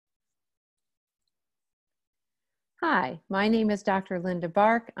Hi, my name is Dr. Linda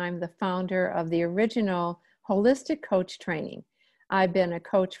Bark. I'm the founder of the original Holistic Coach Training. I've been a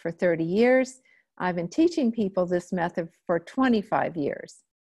coach for 30 years. I've been teaching people this method for 25 years.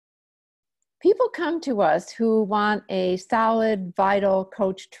 People come to us who want a solid, vital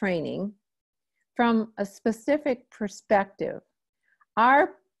coach training from a specific perspective.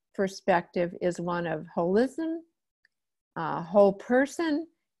 Our perspective is one of holism, whole person,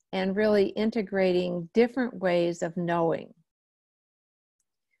 and really integrating different ways of knowing.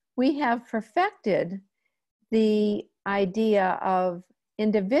 We have perfected the idea of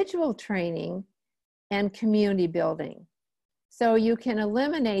individual training and community building. So you can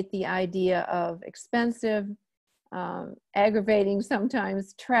eliminate the idea of expensive, aggravating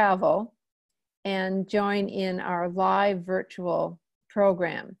sometimes travel and join in our live virtual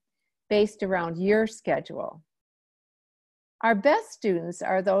program based around your schedule. Our best students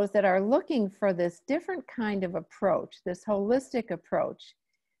are those that are looking for this different kind of approach, this holistic approach,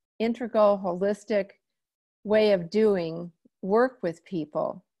 integral, holistic way of doing work with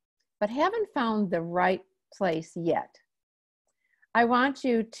people, but haven't found the right place yet. I want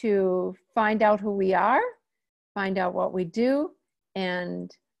you to find out who we are, find out what we do,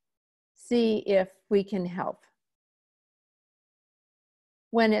 and see if we can help.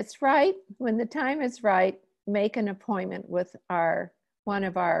 When it's right, when the time is right, make an appointment with one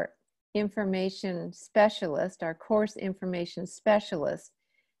of our information specialists, our course information specialists,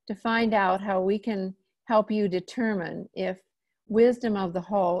 to find out how we can help you determine if wisdom of the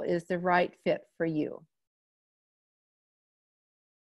whole is the right fit for you.